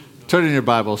Turn in your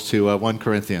Bibles to 1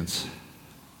 Corinthians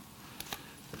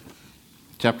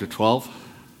chapter 12.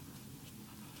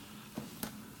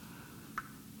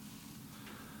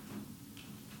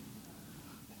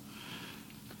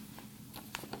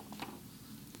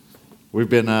 We've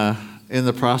been in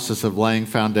the process of laying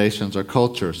foundations or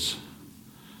cultures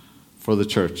for the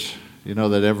church. You know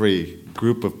that every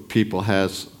group of people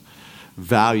has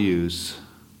values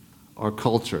or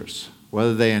cultures,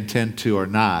 whether they intend to or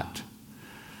not.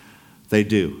 They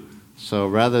do. So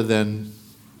rather than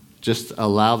just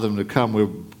allow them to come,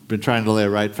 we've been trying to lay a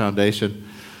right foundation.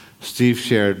 Steve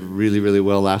shared really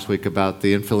well last week about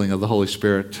the infilling of the Holy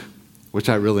Spirit, which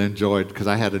I really enjoyed because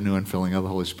I had a new infilling of the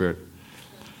Holy Spirit.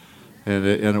 And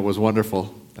it was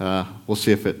wonderful. We'll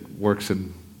see if it works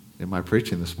in my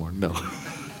preaching this morning. No.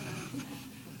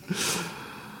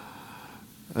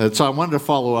 And so I wanted to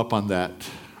follow up on that.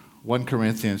 1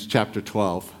 Corinthians chapter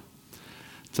 12.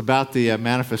 It's about the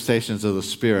manifestations of the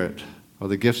Spirit, or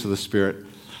the gifts of the Spirit.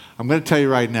 I'm going to tell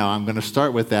you right now, I'm going to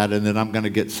start with that, and then I'm going to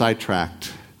get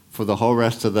sidetracked for the whole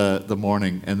rest of the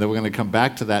morning, and then we're going to come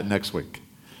back to that next week.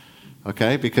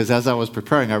 Okay? Because as I was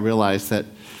preparing, I realized that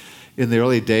in the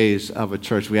early days of a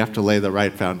church, we have to lay the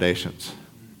right foundations.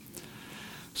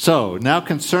 So, now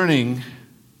concerning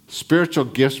spiritual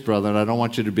gifts, brethren, I don't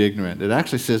want you to be ignorant. It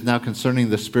actually says now concerning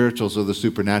the spirituals or the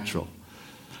supernatural.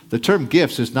 The term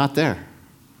gifts is not there.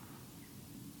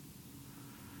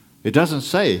 It doesn't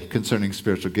say concerning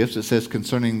spiritual gifts. It says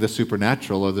concerning the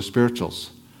supernatural or the spirituals.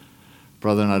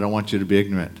 Brethren, I don't want you to be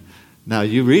ignorant. Now,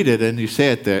 you read it and you see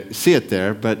it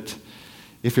there, but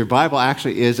if your Bible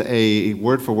actually is a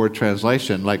word-for-word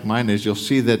translation, like mine is, you'll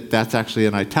see that that's actually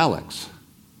in italics.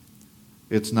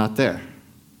 It's not there.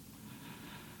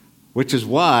 Which is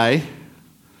why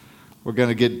we're going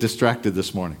to get distracted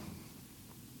this morning.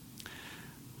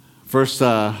 Verse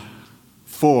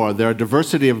 4, there are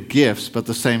diversity of gifts, but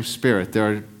the same Spirit.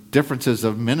 There are differences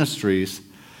of ministries,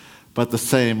 but the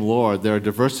same Lord. There are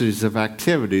diversities of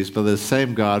activities, but the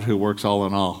same God who works all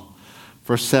in all.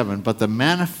 Verse 7, but the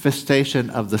manifestation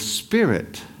of the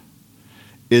Spirit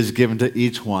is given to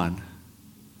each one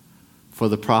for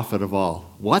the profit of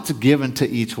all. What's given to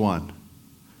each one?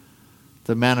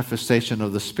 The manifestation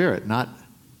of the Spirit, not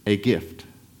a gift.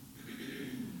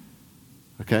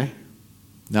 Okay?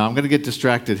 Now I'm going to get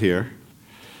distracted here,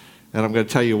 and I'm going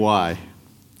to tell you why.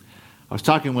 I was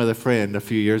talking with a friend a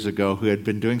few years ago who had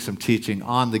been doing some teaching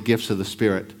on the gifts of the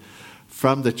Spirit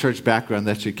from the church background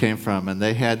that she came from, and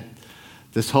they had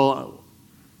this whole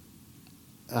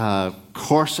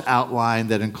course outline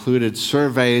that included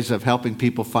surveys of helping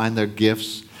people find their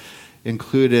gifts,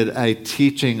 included a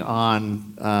teaching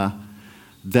on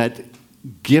that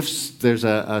gifts. There's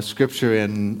a scripture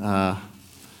in,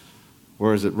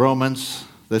 Romans,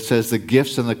 that says the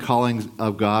gifts and the callings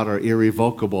of God are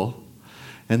irrevocable.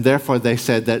 And therefore they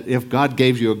said that if God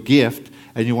gave you a gift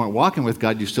and you weren't walking with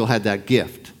God, you still had that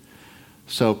gift.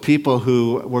 So people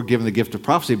who were given the gift of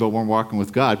prophecy but weren't walking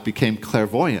with God became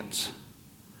clairvoyants.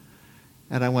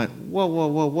 And I went,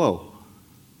 whoa.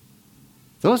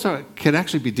 Those can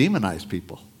actually be demonized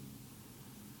people.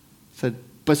 Said,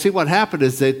 but see, what happened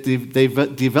is that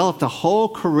they've developed a whole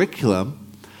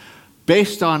curriculum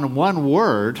based on one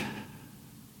word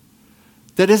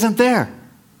that isn't there.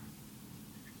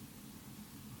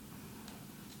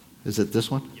 Is it this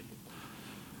one?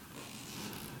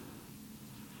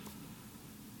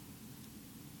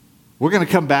 We're going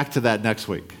to come back to that next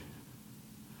week.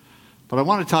 But I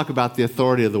want to talk about the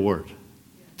authority of the Word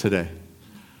today.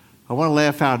 I want to lay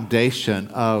a foundation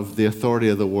of the authority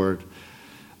of the Word.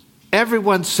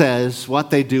 Everyone says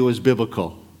what they do is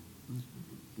biblical.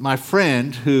 My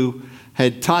friend who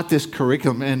had taught this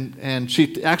curriculum, and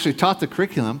she actually taught the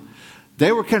curriculum,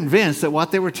 they were convinced that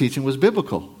what they were teaching was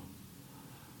biblical.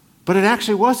 But it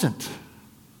actually wasn't.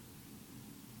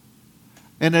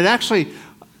 And it actually,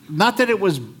 not that it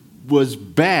was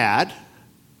bad,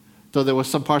 though there was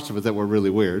some parts of it that were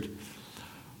really weird,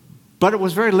 but it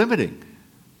was very limiting.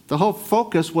 The whole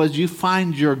focus was you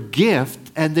find your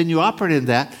gift and then you operate in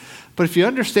that. But if you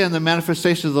understand the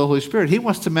manifestation of the Holy Spirit, He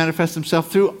wants to manifest Himself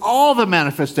through all the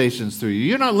manifestations through you.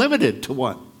 You're not limited to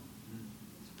one.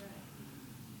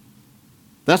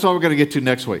 That's what we're going to get to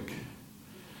next week.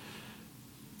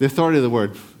 The authority of the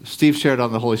Word. Steve shared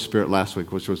on the Holy Spirit last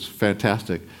week, which was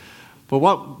fantastic. But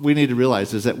what we need to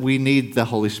realize is that we need the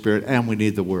Holy Spirit and we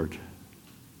need the Word.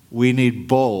 We need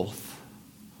both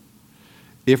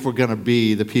if we're going to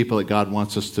be the people that God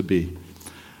wants us to be.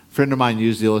 A friend of mine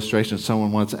used the illustration.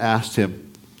 Someone once asked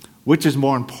him, which is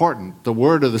more important, the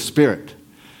Word or the Spirit?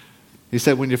 He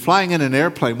said, when you're flying in an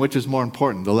airplane, which is more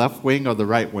important, the left wing or the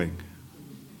right wing?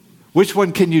 Which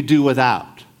one can you do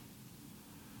without?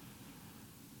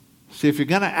 See, if you're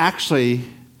going to actually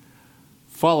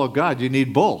follow God, you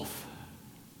need both.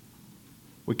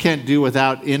 We can't do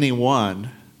without any one.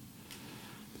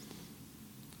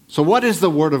 So what is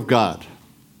the Word of God?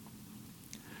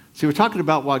 See, we're talking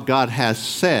about what God has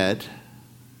said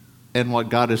and what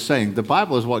God is saying. The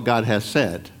Bible is what God has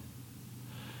said.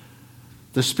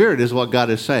 The Spirit is what God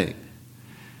is saying.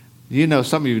 You know,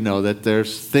 some of you know that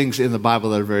there's things in the Bible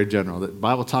that are very general. The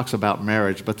Bible talks about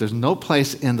marriage, but there's no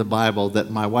place in the Bible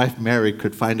that my wife Mary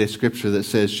could find a scripture that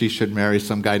says she should marry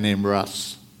some guy named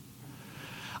Russ.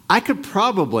 I could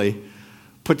probably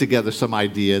put together some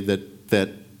idea that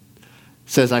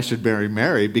says I should marry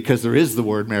Mary because there is the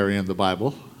word Mary in the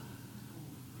Bible.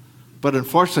 But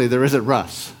unfortunately, there isn't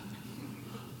Russ.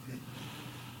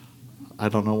 I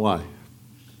don't know why.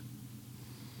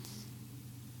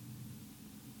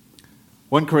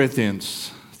 1 Corinthians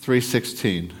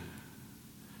 3:16.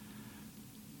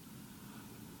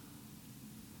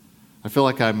 I feel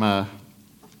like I'm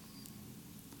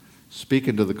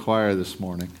speaking to the choir this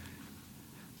morning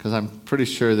because I'm pretty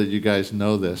sure that you guys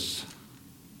know this.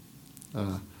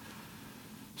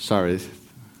 Sorry,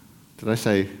 did I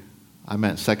say I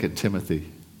meant 2 Timothy?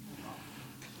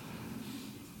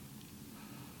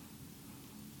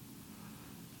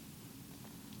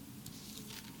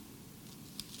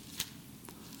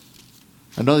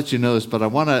 I know that you know this, but I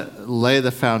want to lay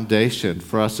the foundation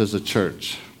for us as a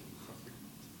church.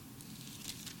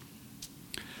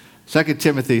 2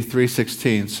 Timothy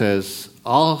 3:16 says,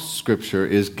 all Scripture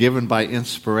is given by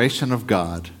inspiration of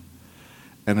God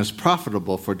and is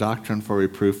profitable for doctrine, for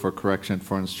reproof, for correction,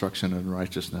 for instruction in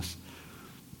righteousness.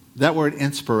 That word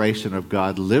inspiration of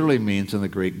God literally means in the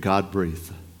Greek,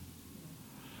 God-breathed.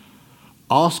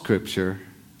 All Scripture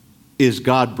is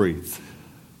God-breathed.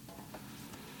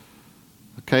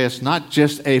 Okay, it's not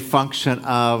just a function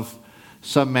of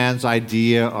some man's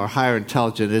idea or higher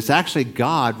intelligence. It's actually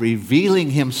God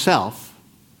revealing himself,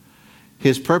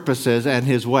 his purposes, and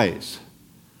his ways.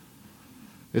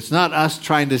 It's not us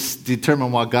trying to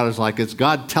determine what God is like. It's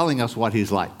God telling us what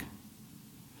he's like,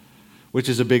 which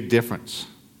is a big difference.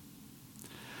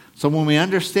 So when we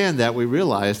understand that, we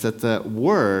realize that the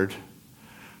Word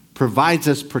provides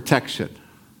us protection.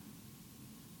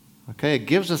 Okay, it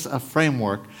gives us a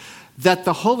framework that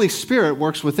the Holy Spirit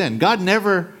works within. God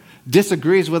never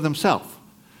disagrees with himself.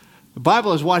 The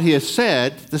Bible is what he has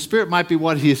said. The Spirit might be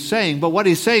what he is saying, but what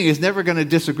he's saying is never going to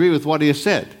disagree with what he has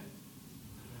said.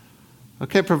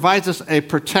 Okay, it provides us a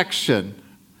protection.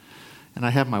 And I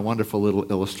have my wonderful little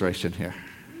illustration here.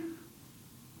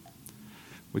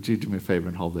 Would you do me a favor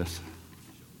and hold this?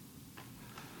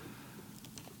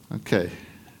 Okay.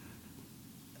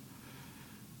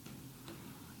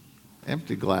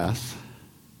 Empty glass.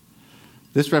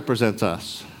 This represents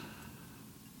us.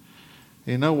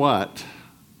 You know what?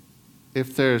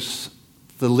 If there's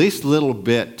the least little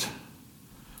bit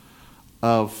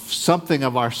of something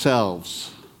of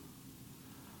ourselves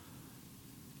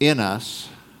in us,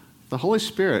 the Holy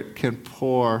Spirit can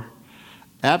pour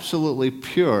absolutely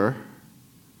pure,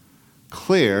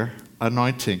 clear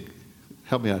anointing.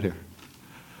 Help me out here.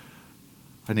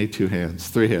 I need 2 hands,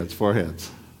 3 hands, 4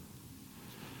 hands.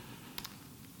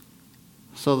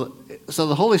 So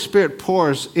the Holy Spirit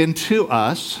pours into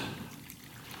us,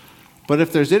 but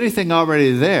if there's anything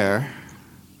already there,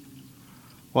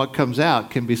 what comes out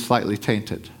can be slightly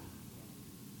tainted.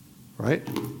 Right?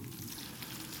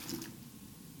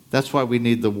 That's why we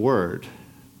need the Word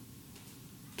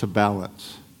to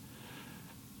balance.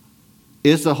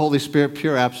 Is the Holy Spirit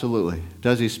pure? Absolutely.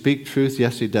 Does he speak truth?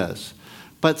 Yes, he does.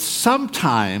 But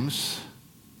sometimes,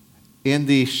 in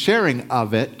the sharing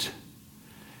of it,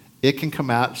 it can come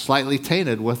out slightly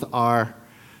tainted with our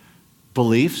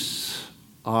beliefs,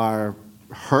 our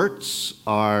hurts,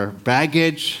 our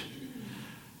baggage.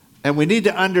 And we need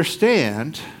to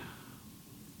understand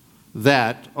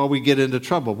that or we get into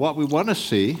trouble. What we want to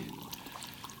see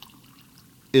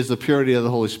is the purity of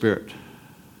the Holy Spirit.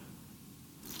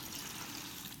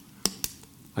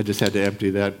 I just had to empty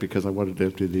that because I wanted to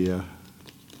empty the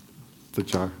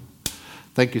jar.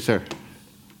 Thank you, sir.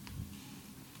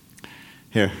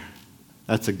 Here.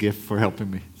 That's a gift for helping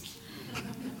me.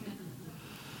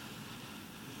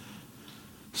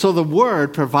 So the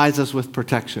Word provides us with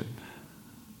protection.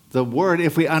 The Word,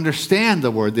 if we understand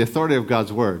the Word, the authority of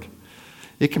God's Word,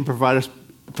 it can provide us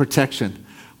protection.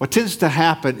 What tends to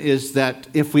happen is that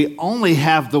if we only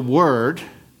have the Word,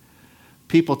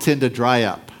 people tend to dry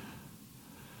up.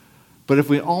 But if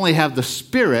we only have the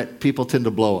Spirit, people tend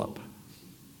to blow up.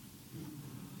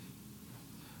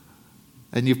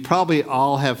 And you probably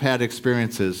all have had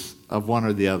experiences of one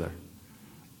or the other,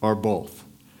 or both.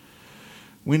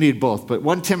 We need both. But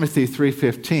 1 Timothy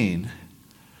 3:15,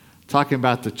 talking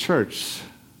about the church,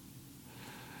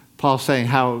 Paul's saying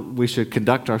how we should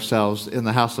conduct ourselves in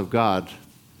the house of God,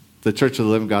 the church of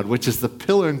the living God, which is the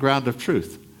pillar and ground of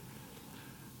truth.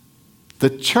 The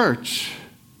church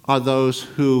are those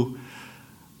who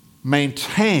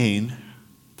maintain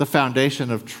the foundation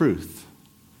of truth.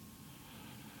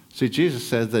 See, Jesus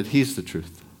said that he's the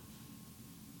truth.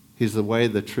 He's the way,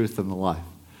 the truth, and the life.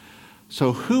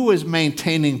 So who is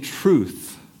maintaining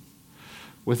truth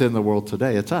within the world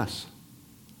today? It's us.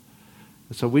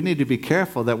 So we need to be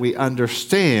careful that we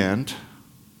understand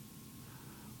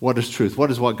what is truth.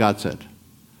 What is what God said?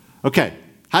 Okay,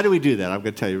 how do we do that? I'm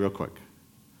going to tell you real quick.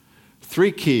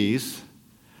 3 keys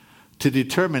to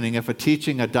determining if a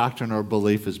teaching, a doctrine, or a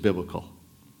belief is biblical.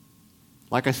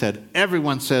 Like I said,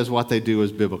 everyone says what they do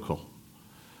is biblical.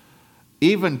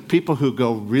 Even people who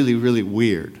go really, really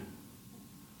weird.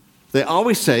 They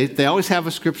always have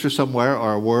a scripture somewhere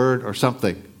or a word or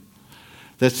something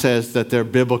that says that they're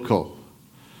biblical.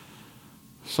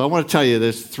 So I want to tell you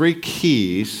there's 3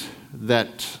 keys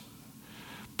that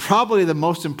probably the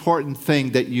most important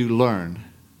thing that you learn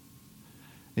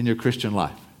in your Christian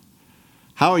life.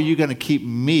 How are you going to keep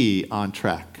me on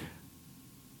track?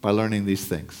 By learning these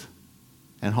things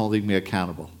and holding me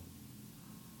accountable.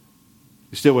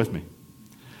 You still with me?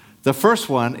 The first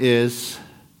one is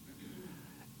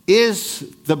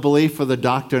the belief or the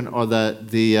doctrine or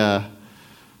the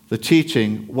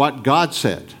teaching what God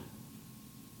said?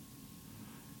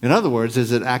 In other words,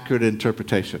 is it accurate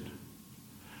interpretation?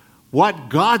 What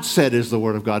God said is the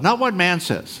Word of God, not what man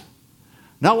says.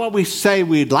 Not what we say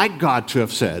we'd like God to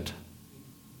have said,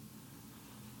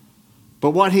 but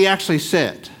what he actually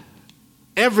said.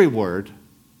 Every word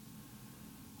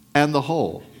and the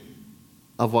whole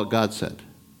of what God said.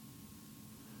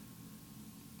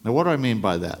 Now, what do I mean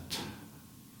by that?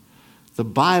 The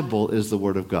Bible is the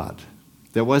Word of God.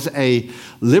 There was a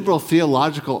liberal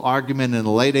theological argument in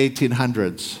the late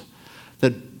 1800s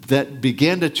that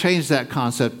began to change that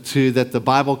concept to that the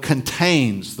Bible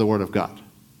contains the Word of God.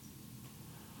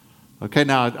 Okay,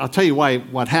 now I'll tell you why.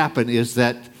 What happened is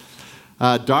that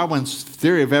Darwin's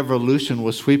theory of evolution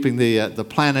was sweeping the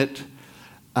planet,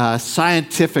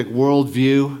 scientific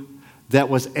worldview that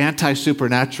was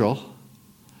anti-supernatural,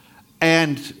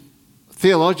 and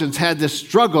theologians had this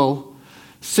struggle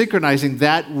synchronizing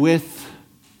that with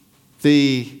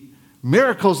the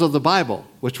miracles of the Bible,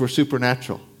 which were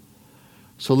supernatural.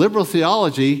 So liberal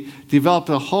theology developed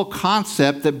a whole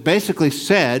concept that basically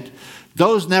said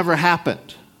those never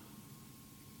happened.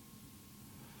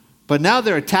 But now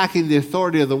they're attacking the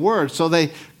authority of the Word, so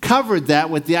they covered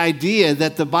that with the idea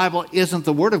that the Bible isn't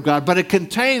the Word of God, but it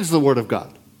contains the Word of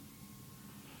God.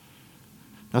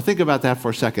 Now think about that for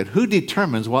a second. Who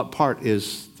determines what part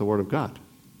is the Word of God?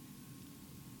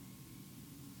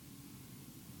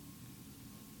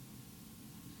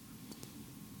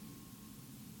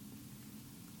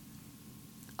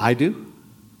 I do?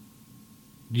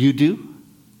 You do?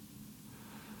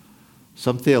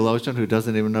 Some theologian who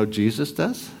doesn't even know Jesus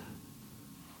does?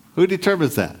 Who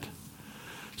determines that?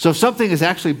 So if something is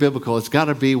actually biblical, it's got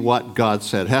to be what God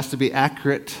said. It has to be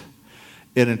accurate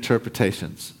in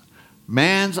interpretations.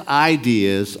 Man's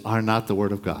ideas are not the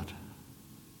Word of God.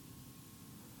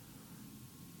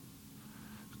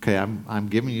 Okay, I'm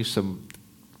giving you some,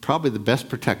 probably the best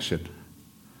protection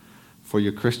for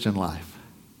your Christian life.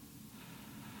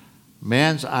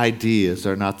 Man's ideas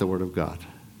are not the Word of God.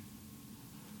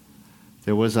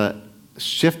 There was a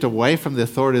shift away from the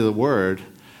authority of the Word,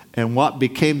 and what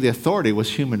became the authority was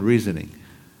human reasoning.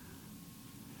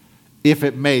 If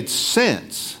it made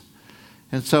sense.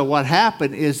 And so what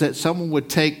happened is that someone would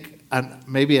take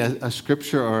maybe a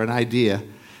scripture or an idea,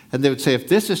 and they would say, if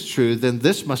this is true, then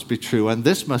this must be true, and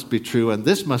this must be true, and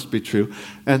this must be true.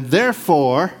 And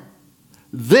therefore,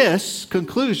 this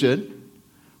conclusion,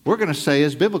 we're going to say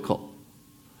is biblical.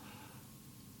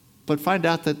 But find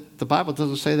out that the Bible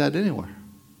doesn't say that anywhere.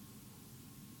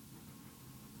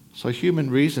 So human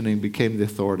reasoning became the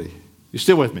authority. You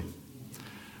still with me?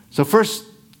 So first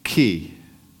key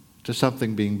to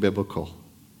something being biblical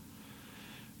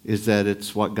is that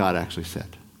it's what God actually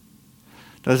said.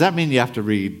 Now, does that mean you have to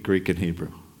read Greek and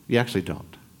Hebrew? You actually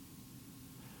don't.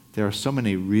 There are so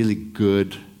many really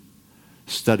good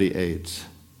study aids.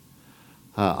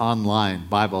 Online,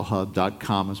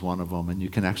 BibleHub.com is one of them, and you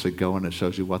can actually go and it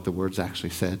shows you what the words actually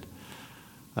said.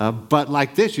 But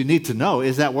like this, you need to know,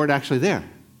 is that word actually there?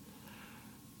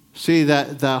 See,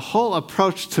 the whole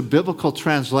approach to biblical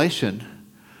translation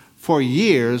for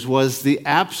years was the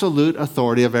absolute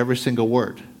authority of every single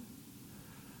word.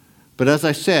 But as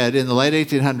I said, in the late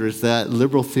 1800s, that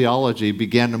liberal theology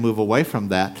began to move away from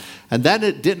that. And that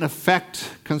it didn't affect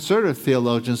conservative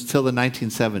theologians till the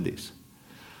 1970s.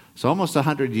 So almost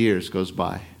 100 years goes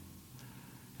by.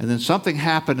 And then something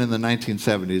happened in the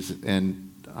 1970s,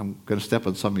 and I'm going to step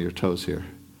on some of your toes here.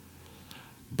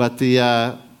 But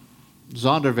the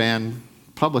Zondervan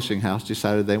Publishing House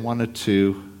decided they wanted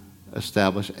to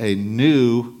establish a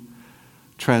new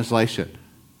translation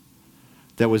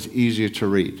that was easier to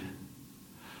read,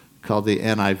 called the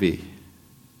NIV.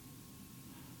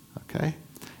 Okay?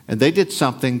 And they did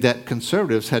something that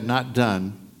conservatives had not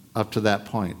done up to that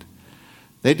point.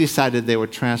 They decided they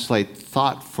would translate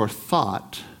thought for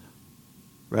thought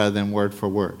rather than word for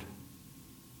word.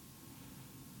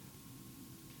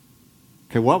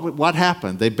 Okay, what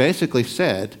happened? They basically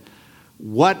said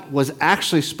what was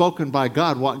actually spoken by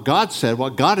God, what God said,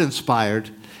 what God inspired,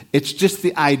 it's just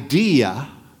the idea,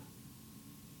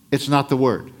 it's not the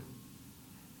word.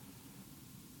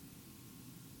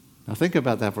 Now think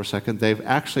about that for a second. They've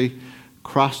actually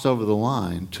crossed over the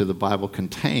line to the Bible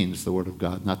contains the Word of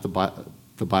God, not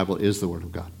the Bible is the Word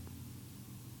of God.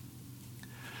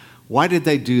 Why did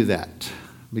they do that?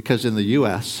 Because in the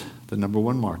U.S., the number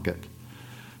one market,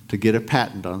 to get a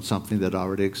patent on something that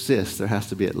already exists, there has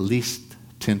to be at least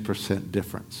 10%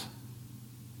 difference.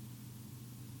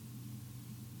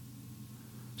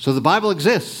 So the Bible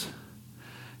exists.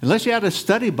 Unless you had a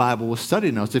study Bible with study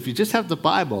notes, if you just have the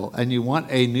Bible and you want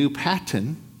a new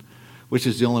patent, which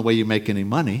is the only way you make any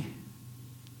money,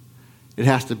 it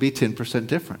has to be 10%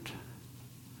 different.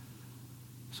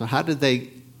 So how did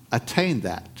they attain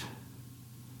that?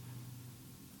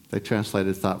 They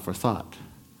translated thought for thought.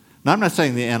 Now, I'm not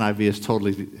saying the NIV is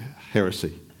totally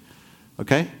heresy,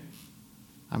 okay?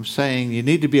 I'm saying you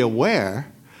need to be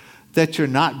aware that you're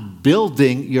not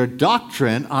building your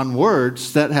doctrine on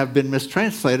words that have been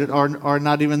mistranslated or are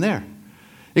not even there.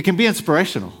 It can be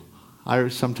inspirational. I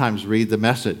sometimes read the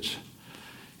Message.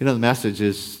 You know, the Message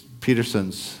is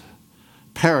Peterson's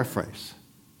paraphrase.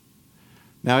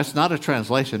 Now, it's not a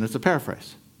translation, it's a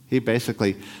paraphrase. He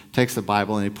basically takes the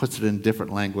Bible and he puts it in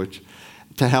different language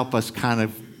to help us kind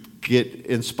of get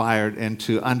inspired and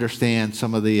to understand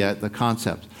some of the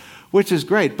concepts, which is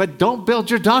great. But don't build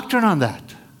your doctrine on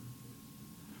that.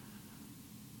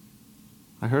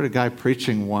 I heard a guy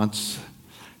preaching once,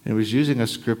 and he was using a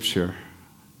scripture,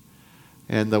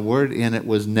 and the word in it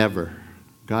was never.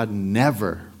 God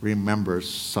never remembers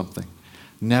something.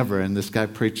 Never. And this guy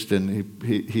preached, and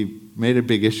he made a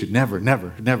big issue. Never,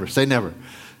 never, never. Say never.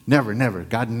 Never, never.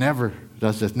 God never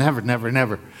does this. Never, never,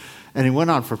 never. And he went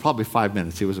on for probably 5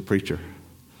 minutes. He was a preacher.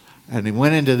 And he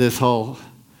went into this whole...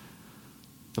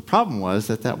 The problem was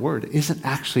that word isn't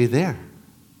actually there.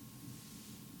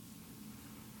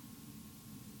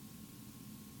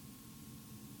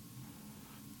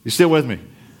 You still with me?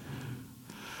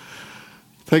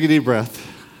 Take a deep breath.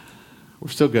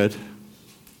 We're still good.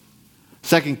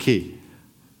 Second key.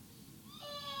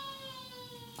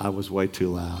 I was way too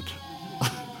loud.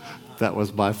 That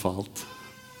was my fault.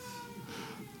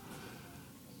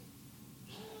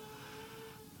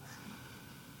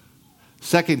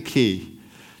 Second key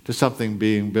to something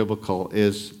being biblical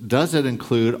is, does it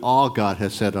include all God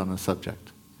has said on a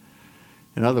subject?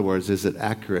 In other words, is it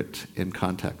accurate in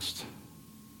context?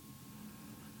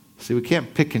 See, we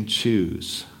can't pick and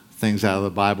choose things out of the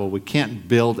Bible. We can't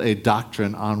build a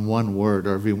doctrine on one word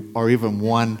or even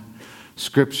one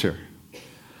scripture.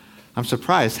 I'm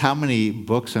surprised how many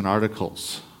books and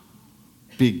articles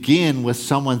begin with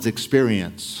someone's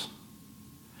experience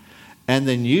and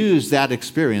then use that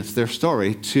experience, their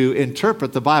story, to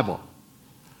interpret the Bible.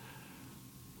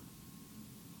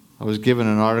 I was given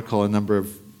an article a number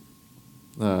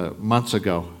of months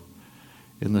ago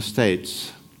in the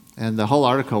States, and the whole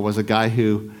article was a guy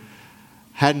who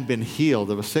hadn't been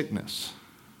healed of a sickness.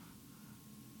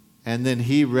 And then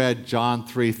he read John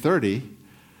 3:30,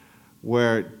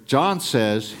 where John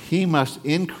says, he must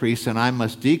increase and I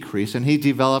must decrease. And he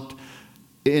developed,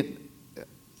 in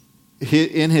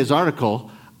his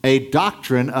article, a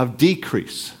doctrine of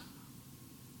decrease.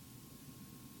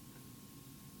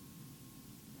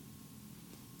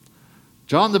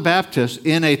 John the Baptist,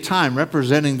 in a time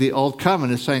representing the Old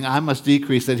Covenant, is saying, I must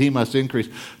decrease that he must increase.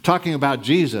 Talking about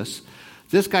Jesus,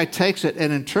 this guy takes it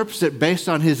and interprets it based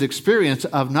on his experience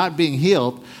of not being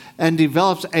healed and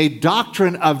develops a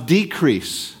doctrine of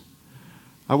decrease.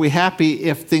 Are we happy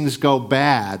if things go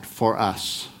bad for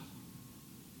us?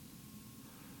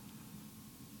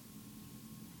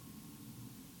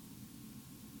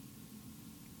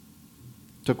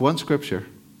 Took one scripture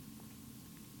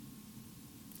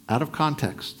out of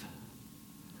context.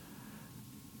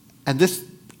 And this,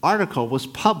 article was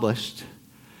published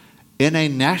in a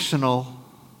national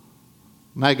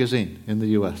magazine in the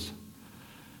U.S.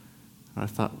 And I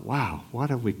thought, wow, what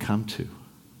have we come to?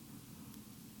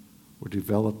 We're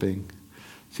developing.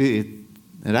 See,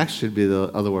 it actually should be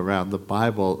the other way around. The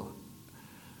Bible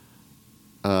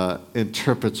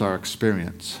interprets our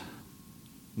experience,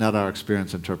 not our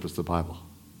experience interprets the Bible.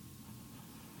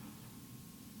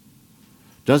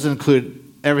 Doesn't include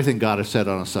everything God has said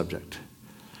on a subject.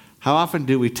 How often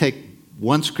do we take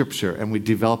one scripture and we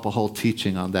develop a whole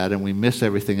teaching on that and we miss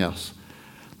everything else?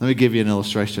 Let me give you an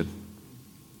illustration.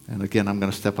 And again, I'm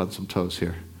going to step on some toes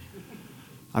here.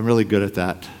 I'm really good at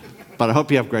that. But I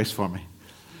hope you have grace for me.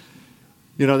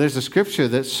 You know, there's a scripture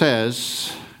that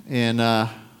says in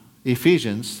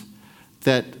Ephesians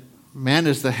that man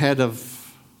is the head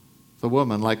of the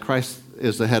woman like Christ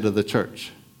is the head of the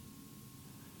church.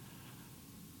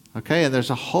 Okay, and there's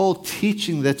a whole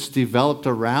teaching that's developed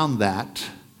around that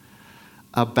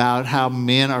about how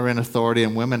men are in authority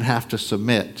and women have to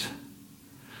submit.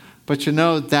 But you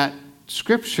know, that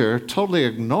scripture totally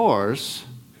ignores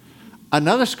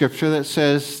another scripture that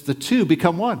says the two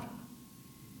become one.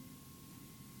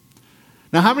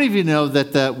 Now, how many of you know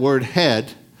that the word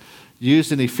head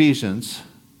used in Ephesians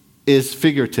is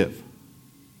figurative?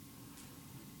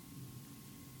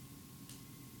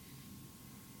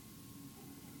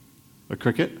 A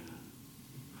cricket?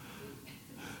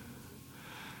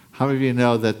 How many of you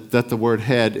know that the word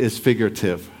head is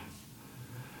figurative?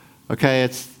 Okay,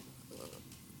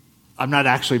 I'm not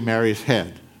actually Mary's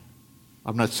head.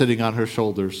 I'm not sitting on her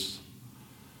shoulders.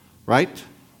 Right?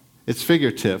 It's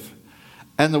figurative.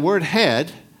 And the word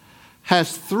head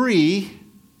has 3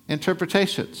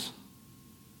 interpretations.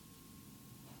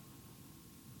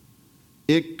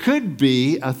 It could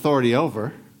be authority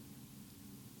over.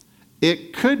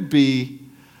 It could be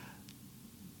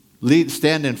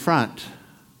stand in front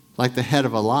like the head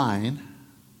of a lion.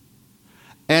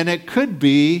 And it could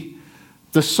be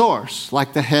the source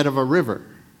like the head of a river.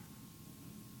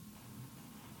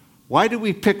 Why do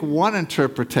we pick one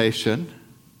interpretation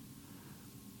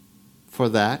for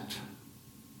that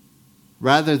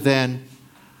rather than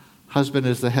husband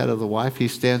is the head of the wife he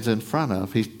stands in front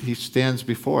of, he stands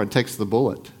before and takes the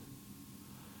bullet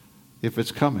if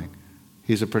it's coming?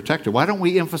 He's a protector. Why don't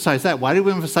we emphasize that? Why do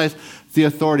we emphasize the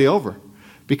authority over?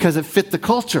 Because it fit the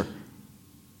culture.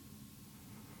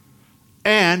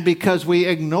 And because we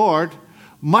ignored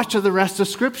much of the rest of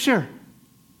Scripture.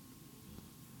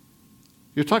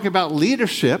 You're talking about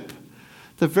leadership.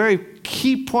 The very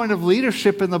key point of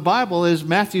leadership in the Bible is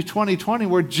Matthew 20:20,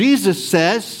 where Jesus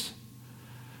says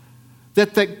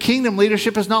that the kingdom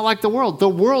leadership is not like the world. The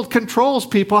world controls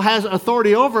people, has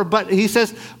authority over, but he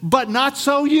says, but not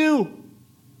so you.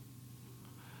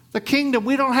 The kingdom,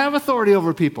 we don't have authority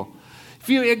over people. If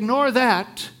you ignore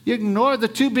that, you ignore the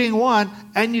two being one,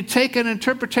 and you take an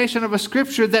interpretation of a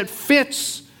scripture that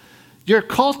fits your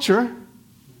culture,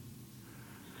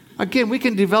 again, we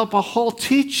can develop a whole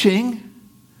teaching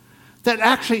that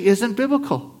actually isn't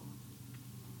biblical.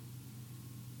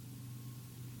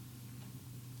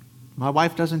 My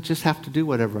wife doesn't just have to do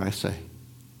whatever I say.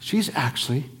 She's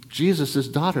actually Jesus'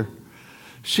 daughter.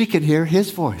 She can hear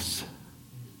his voice.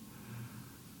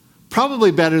 Probably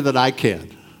better than I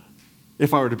can,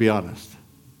 if I were to be honest.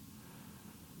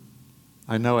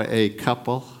 I know a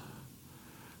couple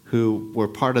who were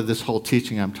part of this whole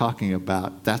teaching I'm talking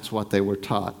about. That's what they were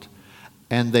taught.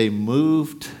 And they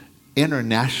moved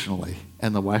internationally,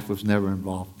 and the wife was never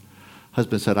involved.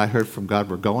 Husband said, I heard from God,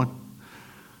 we're going.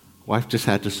 Wife just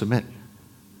had to submit.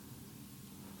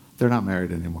 They're not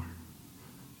married anymore.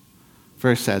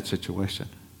 Very sad situation.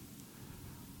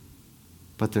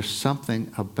 But there's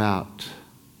something about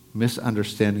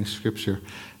misunderstanding Scripture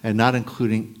and not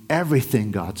including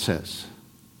everything God says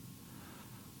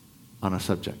on a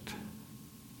subject.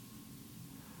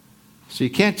 So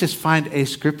you can't just find a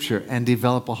Scripture and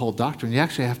develop a whole doctrine. You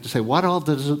actually have to say, what all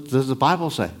does the Bible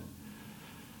say?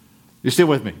 You still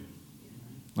with me?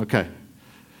 Okay.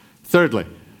 Thirdly,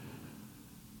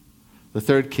 the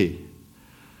third key.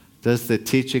 Does the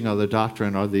teaching or the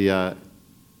doctrine or the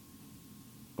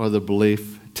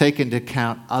belief take into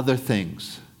account other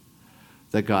things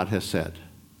that God has said?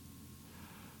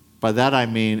 By that I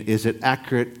mean, is it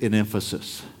accurate in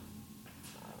emphasis?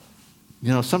 You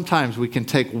know, sometimes we can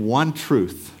take one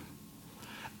truth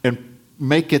and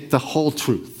make it the whole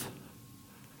truth.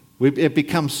 It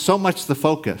becomes so much the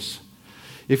focus.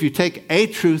 If you take a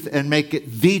truth and make it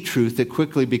the truth, it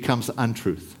quickly becomes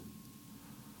untruth.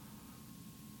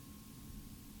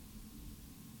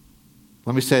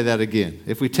 Let me say that again.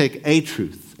 If we take a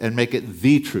truth and make it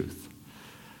the truth,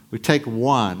 we take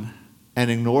one and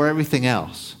ignore everything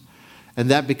else, and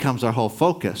that becomes our whole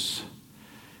focus,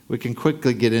 we can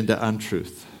quickly get into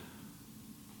untruth.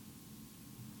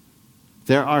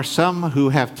 There are some who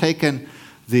have taken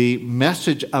the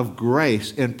message of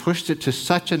grace and pushed it to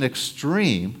such an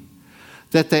extreme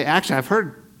that they actually, I've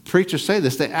heard preachers say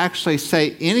this, they actually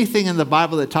say anything in the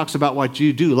Bible that talks about what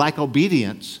you do, like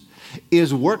obedience,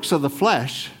 is works of the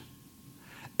flesh,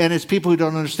 and it's people who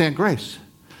don't understand grace.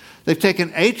 They've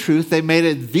taken a truth, they made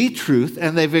it the truth,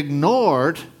 and they've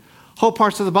ignored whole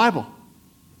parts of the Bible.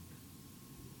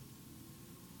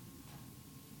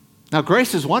 Now,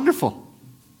 grace is wonderful,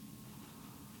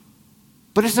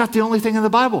 but it's not the only thing in the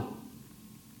Bible.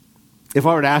 If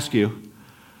I were to ask you,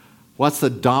 what's the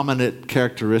dominant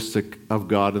characteristic of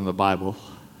God in the Bible?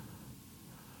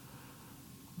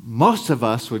 Most of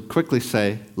us would quickly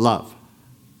say love.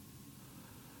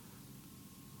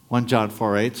 1 John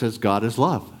 4:8 says God is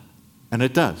love. And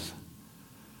it does.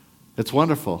 It's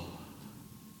wonderful.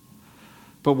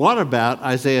 But what about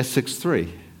Isaiah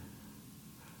 6:3?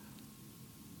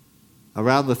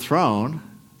 Around the throne,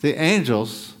 the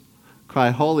angels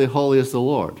cry, "Holy, holy is the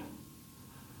Lord."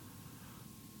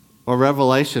 Or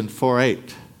Revelation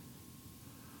 4:8.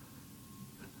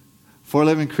 4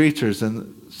 living creatures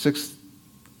and six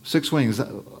wings,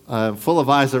 full of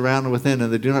eyes around and within,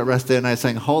 and they do not rest day and night,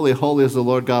 saying, "Holy, holy is the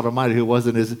Lord God Almighty, who was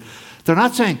and is." They're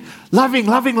not saying, "Loving,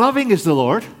 loving, loving is the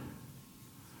Lord."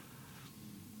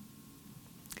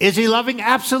 Is he loving?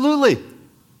 Absolutely.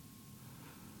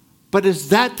 But is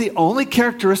that the only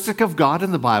characteristic of God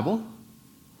in the Bible?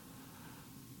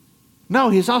 No,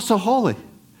 he's also holy.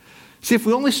 See, if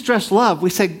we only stress love, we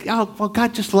say, "Oh, well,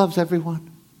 God just loves everyone.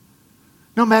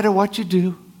 No matter what you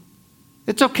do,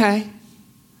 it's okay.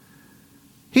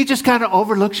 He just kind of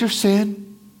overlooks your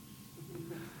sin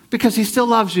because he still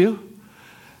loves you."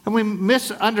 And we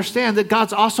misunderstand that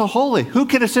God's also holy. Who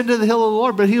can ascend to the hill of the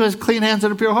Lord but he who has clean hands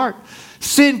and a pure heart?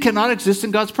 Sin cannot exist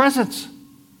in God's presence.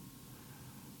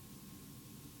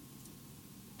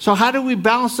 So how do we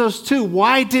balance those two?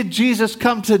 Why did Jesus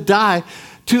come to die?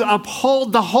 To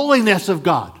uphold the holiness of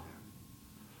God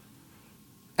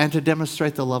and to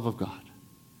demonstrate the love of God.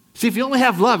 See, if you only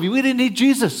have love, we didn't need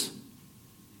Jesus.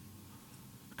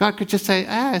 God could just say,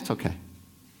 it's okay.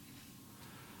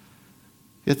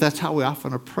 Yet that's how we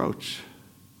often approach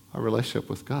our relationship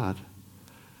with God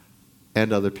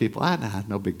and other people.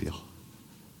 No big deal.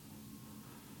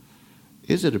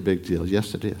 Is it a big deal?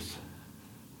 Yes, it is.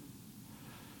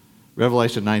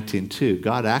 Revelation 19:2,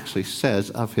 God actually says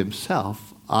of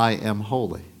himself, "I am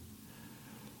holy."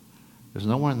 There's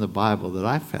nowhere in the Bible that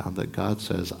I found that God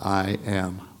says, "I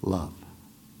am love."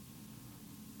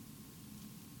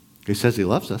 He says he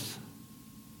loves us.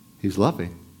 He's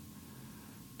loving.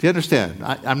 Do you understand?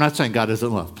 I'm not saying God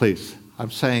isn't love, please.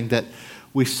 I'm saying that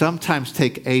we sometimes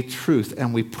take a truth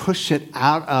and we push it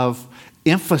out of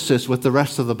emphasis with the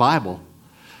rest of the Bible.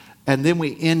 And then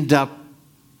we end up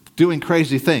doing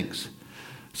crazy things.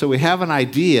 So we have an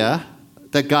idea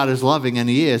that God is loving, and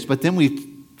he is, but then we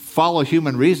follow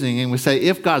human reasoning and we say,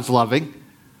 if God's loving,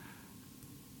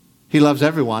 he loves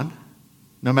everyone,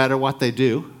 no matter what they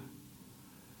do.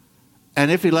 And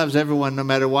if he loves everyone, no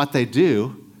matter what they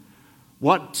do,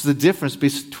 what's the difference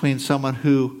between someone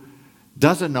who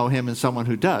doesn't know him and someone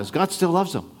who does? God still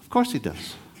loves them. Of course he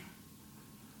does.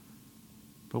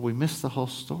 But we miss the whole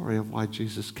story of why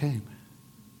Jesus came.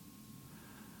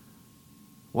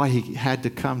 Why he had to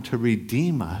come to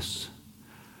redeem us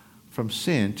from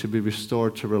sin to be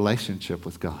restored to relationship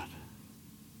with God.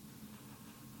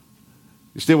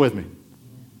 You still with me?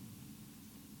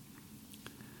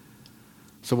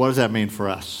 So what does that mean for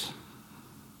us?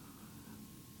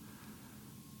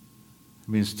 It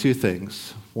means two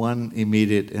things. One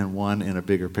immediate and one in a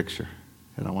bigger picture.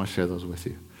 And I want to share those with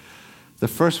you. The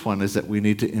first one is that we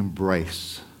need to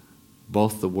embrace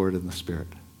both the Word and the Spirit.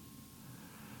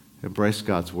 Embrace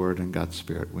God's Word and God's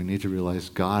Spirit. We need to realize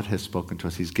God has spoken to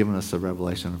us. He's given us the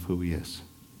revelation of who he is.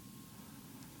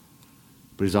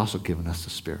 But he's also given us the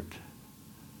Spirit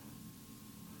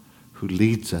who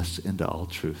leads us into all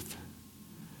truth,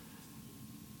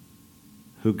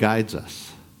 who guides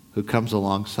us, who comes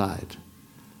alongside.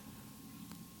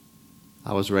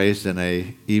 I was raised in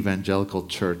an evangelical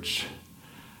church,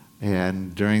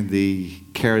 and during the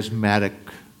charismatic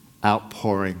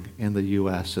outpouring in the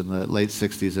U.S. in the late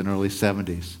 60s and early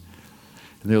 70s.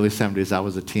 In the early 70s, I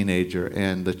was a teenager,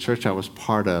 and the church I was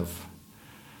part of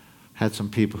had some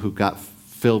people who got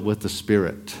filled with the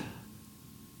Spirit.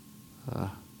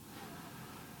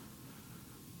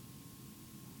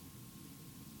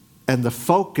 And the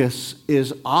focus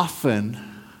is often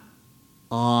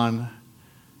on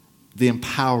the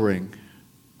empowering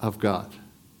of God.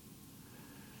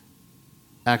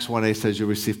 Acts 1:8 says you'll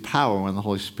receive power when the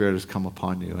Holy Spirit has come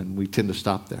upon you, and we tend to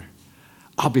stop there.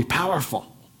 I'll be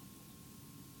powerful.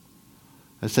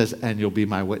 It says, and you'll be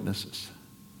my witnesses.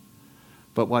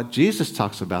 But what Jesus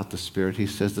talks about the Spirit, he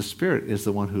says the Spirit is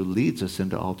the one who leads us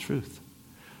into all truth,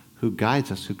 who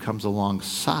guides us, who comes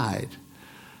alongside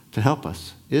to help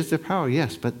us. Is there power?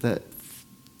 Yes, but the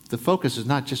focus is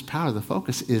not just power. The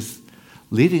focus is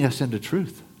leading us into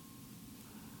truth.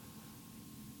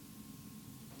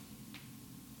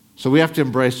 So we have to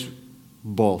embrace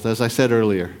both. As I said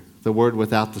earlier, the Word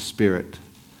without the Spirit,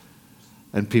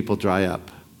 and people dry up.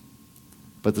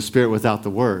 But the Spirit without the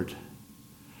Word,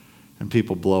 and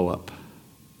people blow up.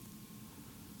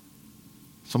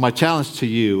 So my challenge to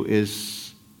you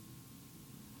is,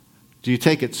 do you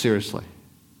take it seriously?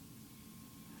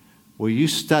 Will you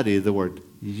study the Word?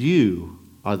 You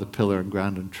are the pillar and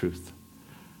ground and truth.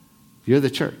 You're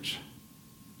the church.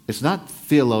 It's not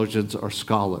theologians or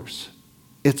scholars.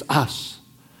 It's us.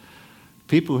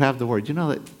 People who have the Word. You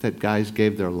know that guys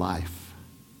gave their life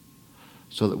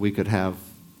so that we could have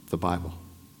the Bible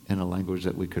in a language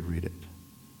that we could read it.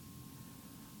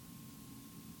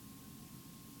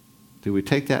 Do we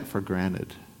take that for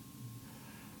granted?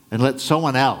 And let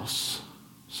someone else,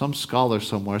 some scholar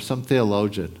somewhere, some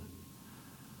theologian,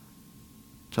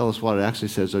 tell us what it actually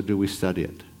says, or do we study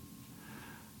it?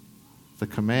 The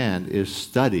command is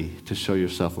study to show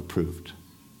yourself approved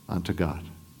unto God.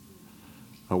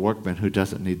 A workman who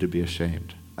doesn't need to be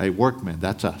ashamed. A workman,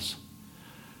 that's us.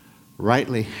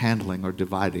 Rightly handling or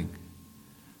dividing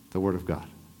the Word of God.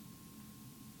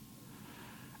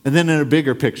 And then in a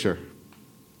bigger picture,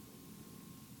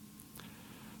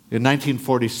 in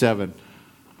 1947,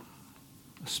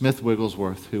 Smith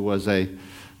Wigglesworth, who was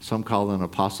some call an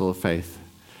apostle of faith,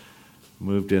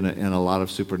 moved in a lot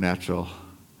of supernatural.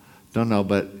 Don't know,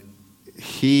 but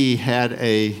he had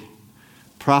a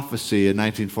prophecy in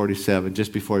 1947,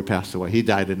 just before he passed away. He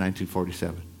died in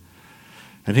 1947.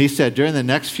 And he said, during the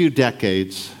next few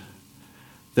decades,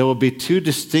 there will be two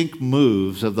distinct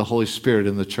moves of the Holy Spirit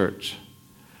in the church.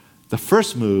 The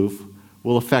first move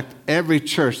will affect every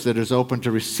church that is open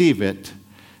to receive it,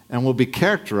 and will be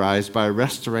characterized by a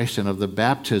restoration of the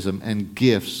baptism and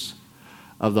gifts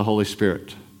of the Holy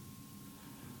Spirit.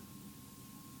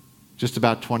 Just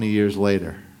about 20 years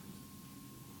later,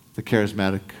 the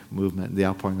charismatic movement, the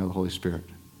outpouring of the Holy Spirit,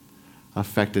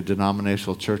 affected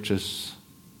denominational churches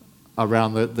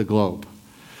around the globe.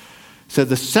 So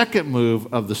the second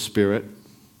move of the Spirit,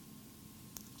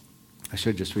 I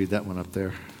should just read that one up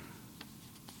there.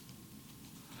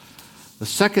 The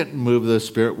second move of the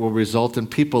Spirit will result in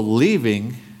people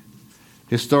leaving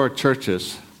historic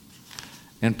churches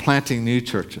and planting new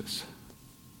churches.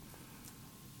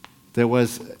 There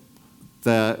was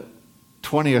the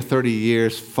 20 or 30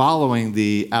 years following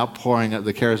the outpouring of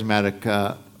the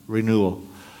charismatic renewal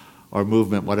or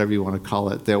movement, whatever you want to call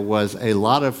it, there was a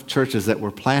lot of churches that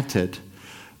were planted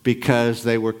because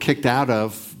they were kicked out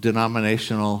of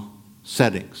denominational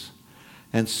settings.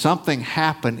 And something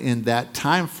happened in that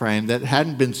time frame that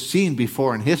hadn't been seen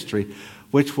before in history,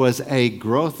 which was a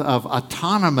growth of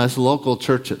autonomous local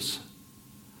churches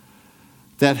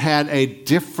that had a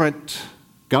different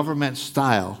government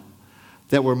style,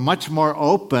 that were much more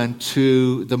open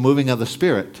to the moving of the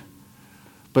Spirit,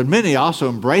 but many also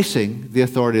embracing the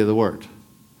authority of the Word.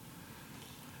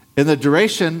 In the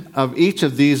duration of each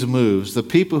of these moves, the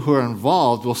people who are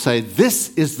involved will say,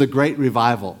 this is the great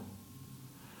revival.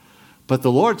 But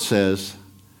the Lord says,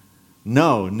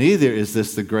 no, neither is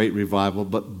this the great revival,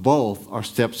 but both are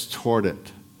steps toward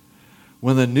it.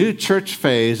 When the new church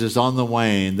phase is on the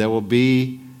wane, there will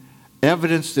be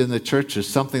evidenced in the churches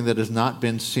something that has not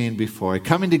been seen before, a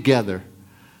coming together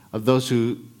of those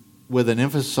who, with an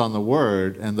emphasis on the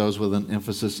Word, and those with an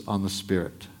emphasis on the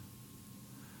Spirit.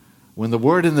 When the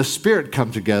Word and the Spirit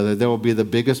come together, there will be the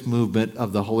biggest movement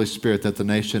of the Holy Spirit that the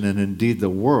nation, and indeed the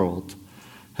world,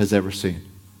 has ever seen.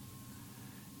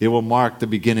 It will mark the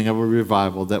beginning of a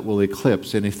revival that will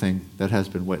eclipse anything that has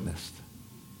been witnessed.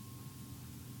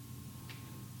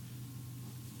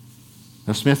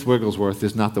 Now, Smith Wigglesworth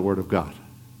is not the Word of God,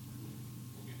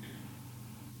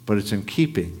 but it's in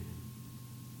keeping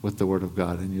with the Word of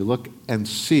God. And you look and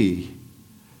see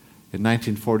in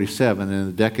 1947 and in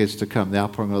the decades to come, the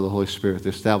outpouring of the Holy Spirit, the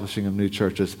establishing of new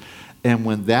churches. And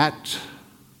when that,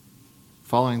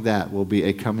 following that, will be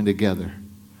a coming together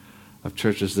of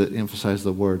churches that emphasize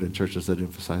the Word and churches that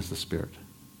emphasize the Spirit.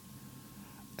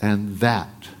 And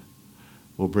that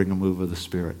will bring a move of the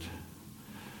Spirit.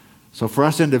 So for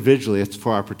us individually, it's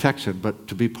for our protection, but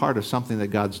to be part of something that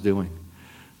God's doing,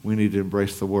 we need to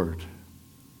embrace the Word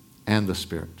and the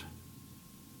Spirit.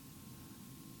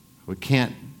 We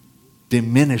can't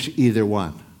diminish either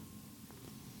one.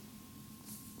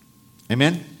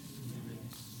 Amen?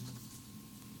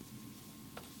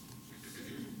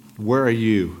 Where are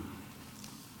you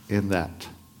in that?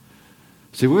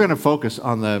 See, we're going to focus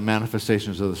on the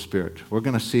manifestations of the Spirit. We're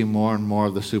going to see more and more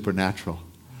of the supernatural.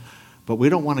 But we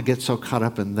don't want to get so caught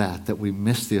up in that we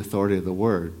miss the authority of the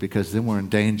Word, because then we're in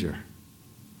danger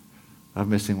of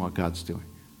missing what God's doing.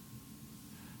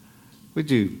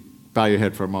 Would you bow your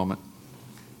head for a moment?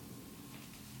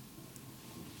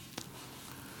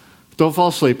 Don't fall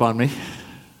asleep on me.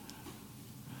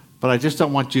 But I just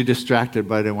don't want you distracted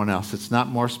by anyone else. It's not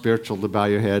more spiritual to bow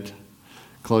your head,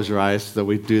 close your eyes, though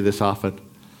we do this often.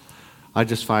 I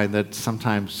just find that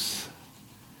sometimes,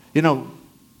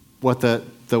 what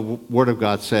the Word of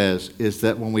God says is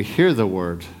that when we hear the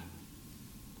Word,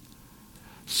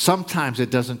 sometimes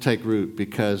it doesn't take root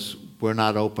because we're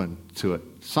not open to it.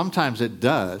 Sometimes it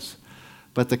does,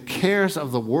 but the cares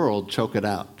of the world choke it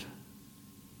out,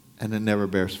 and it never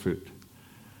bears fruit.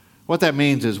 What that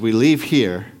means is we leave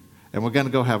here, and we're going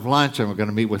to go have lunch, and we're going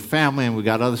to meet with family, and we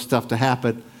got other stuff to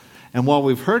happen. And while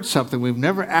we've heard something, we've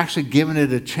never actually given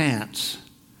it a chance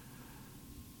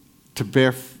to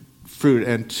bear fruit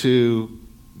and to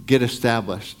get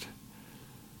established.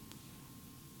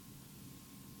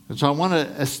 And so I want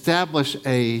to establish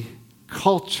a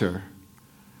culture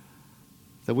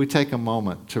that we take a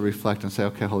moment to reflect and say,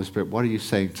 okay, Holy Spirit, what are you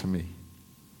saying to me?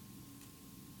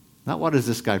 Not what is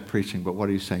this guy preaching, but what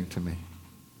are you saying to me?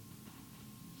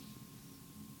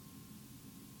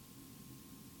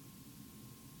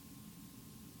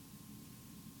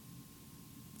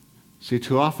 See,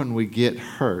 too often we get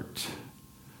hurt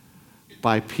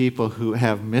by people who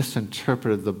have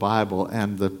misinterpreted the Bible,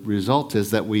 and the result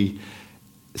is that we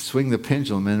swing the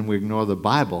pendulum and we ignore the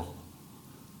Bible.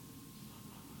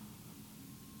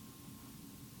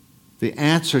 The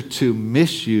answer to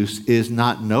misuse is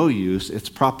not no use, it's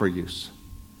proper use.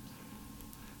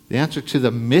 The answer to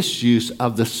the misuse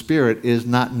of the Spirit is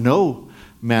not no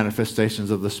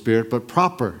manifestations of the Spirit, but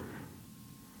proper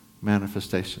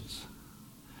manifestations.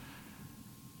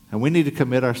 And we need to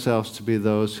commit ourselves to be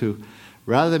those who,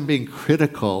 rather than being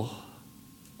critical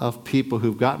of people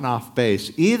who've gotten off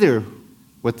base, either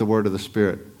with the word of the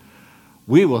Spirit,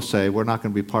 we will say we're not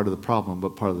going to be part of the problem,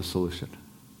 but part of the solution.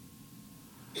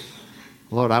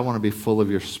 Lord, I want to be full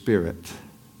of your Spirit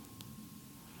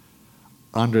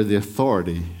under the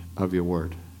authority of your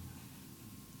word.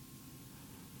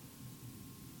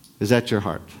 Is that your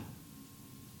heart?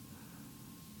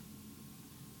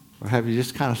 Or have you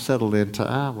just kind of settled into,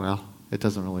 it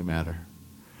doesn't really matter?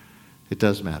 It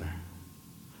does matter.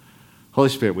 Holy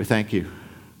Spirit, we thank you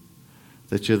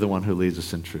that you're the one who leads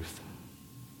us in truth.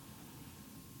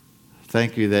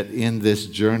 Thank you that in this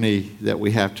journey that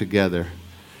we have together,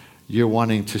 you're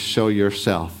wanting to show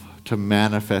yourself, to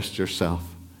manifest yourself.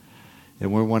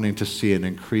 And we're wanting to see an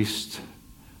increased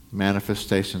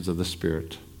manifestations of the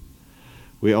Spirit.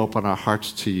 We open our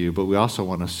hearts to you, but we also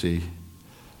want to see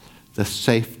the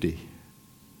safety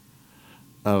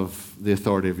of the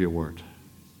authority of your word.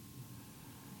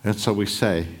 And so we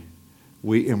say,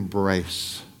 we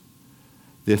embrace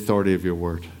the authority of your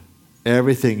word.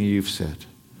 Everything you've said.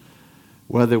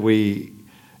 Whether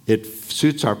it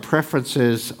suits our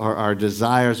preferences or our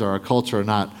desires or our culture or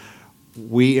not,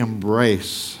 we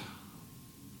embrace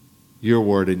your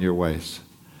word and your ways.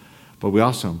 But we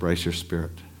also embrace your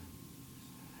Spirit.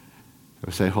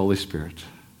 We say, Holy Spirit,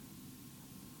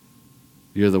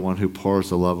 you're the one who pours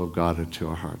the love of God into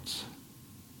our hearts.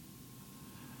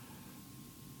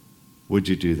 Would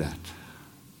you do that?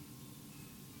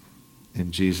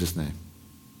 In Jesus' name.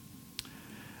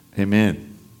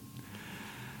 Amen.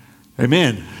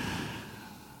 Amen.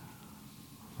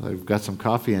 I've got some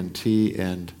coffee and tea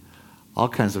and all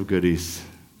kinds of goodies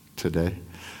today.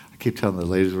 I keep telling the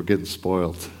ladies we're getting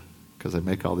spoiled because I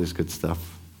make all this good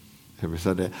stuff every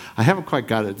Sunday. I haven't quite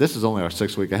got it. This is only our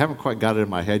 6th week. I haven't quite got it in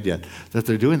my head yet that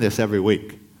they're doing this every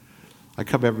week. I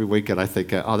come every week and I think,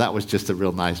 that was just a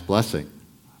real nice blessing.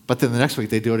 But then the next week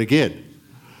they do it again.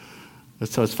 And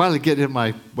so it's finally getting in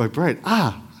my brain.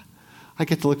 I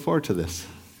get to look forward to this.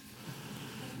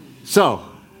 So,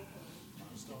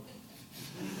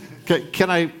 can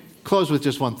I close with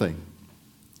just one thing?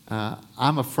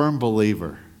 I'm a firm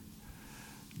believer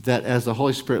that as the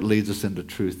Holy Spirit leads us into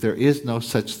truth, there is no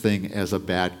such thing as a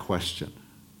bad question.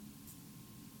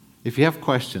 If you have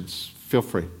questions, feel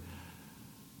free.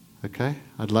 Okay?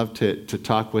 I'd love to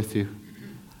talk with you.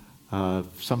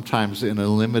 Sometimes in a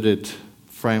limited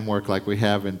framework like we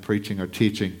have in preaching or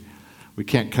teaching, we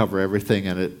can't cover everything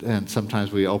in it, and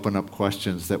sometimes we open up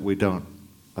questions that we don't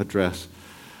address.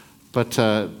 But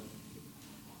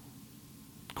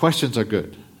Questions are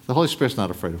good. The Holy Spirit's not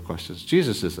afraid of questions.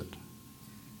 Jesus isn't.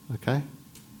 Okay?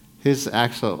 His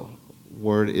actual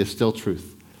word is still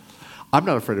truth. I'm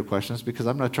not afraid of questions because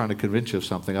I'm not trying to convince you of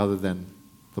something other than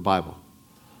the Bible.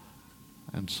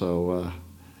 And so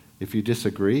if you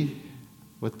disagree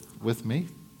with me,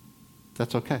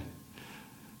 that's okay.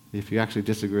 If you actually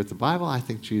disagree with the Bible, I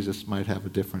think Jesus might have a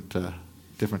different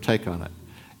take on it.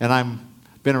 And I've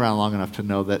been around long enough to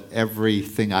know that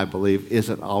everything I believe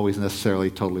isn't always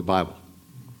necessarily totally Bible.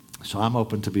 So I'm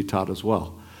open to be taught as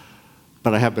well.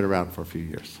 But I have been around for a few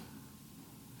years.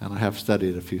 And I have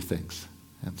studied a few things.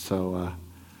 And so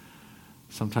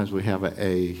sometimes we have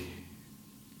a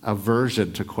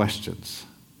aversion to questions,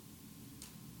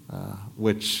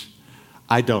 which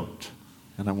I don't.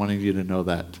 And I'm wanting you to know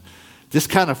that. This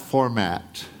kind of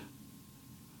format,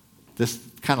 this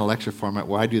kind of lecture format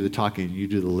where I do the talking and you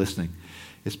do the listening,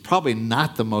 is probably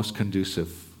not the most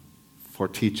conducive for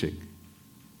teaching.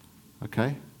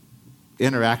 Okay?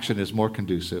 Interaction is more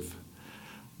conducive,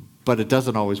 but it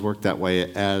doesn't always work that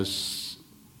way as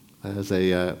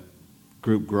a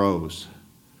group grows.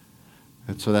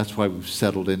 And so that's why we've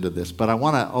settled into this. But I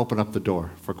want to open up the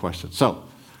door for questions. So,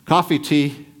 coffee,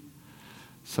 tea,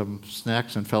 some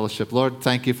snacks and fellowship. Lord,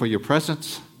 thank you for your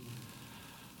presence.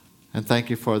 And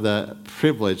thank you for the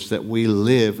privilege that we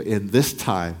live in this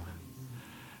time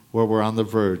where we're on the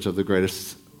verge of the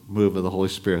greatest move of the Holy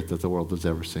Spirit that the world has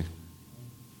ever seen.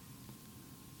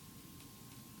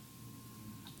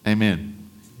 Amen.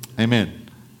 Amen.